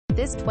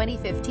This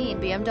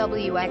 2015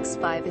 BMW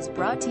X5 is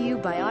brought to you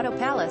by Auto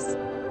Palace.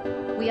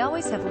 We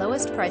always have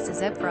lowest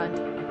prices up front.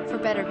 For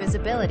better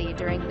visibility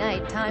during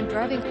nighttime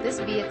driving, this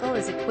vehicle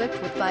is equipped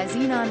with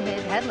bi-xenon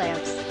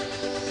headlamps.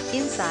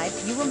 Inside,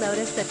 you will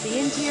notice that the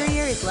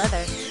interior is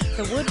leather.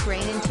 The wood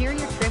grain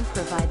interior trim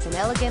provides an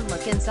elegant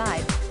look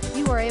inside.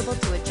 You are able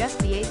to adjust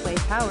the 8-way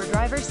power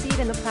driver's seat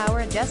and the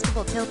power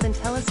adjustable tilt and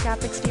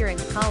telescopic steering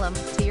column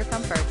to your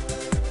comfort.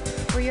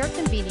 For your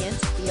convenience,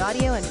 the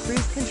audio and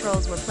cruise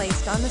controls were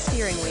placed on the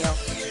steering wheel.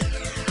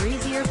 For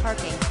easier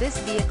parking, this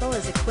vehicle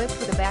is equipped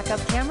with a backup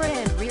camera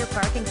and rear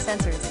parking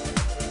sensors.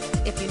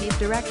 If you need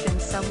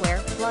directions somewhere,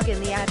 plug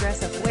in the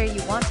address of where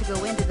you want to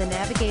go into the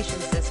navigation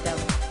system.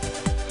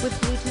 With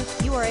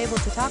Bluetooth, you are able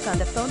to talk on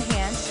the phone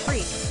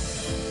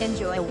hands-free.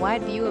 Enjoy a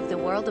wide view of the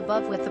world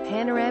above with the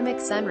panoramic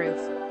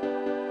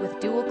sunroof. With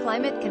dual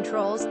climate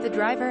controls, the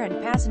driver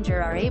and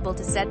passenger are able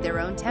to set their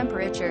own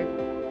temperature.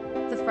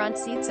 The front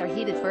seats are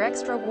heated for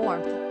extra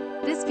warmth.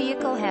 This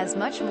vehicle has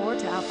much more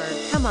to offer.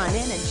 Come on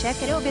in and check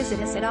it out.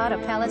 Visit us at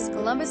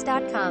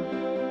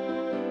autopalacecolumbus.com.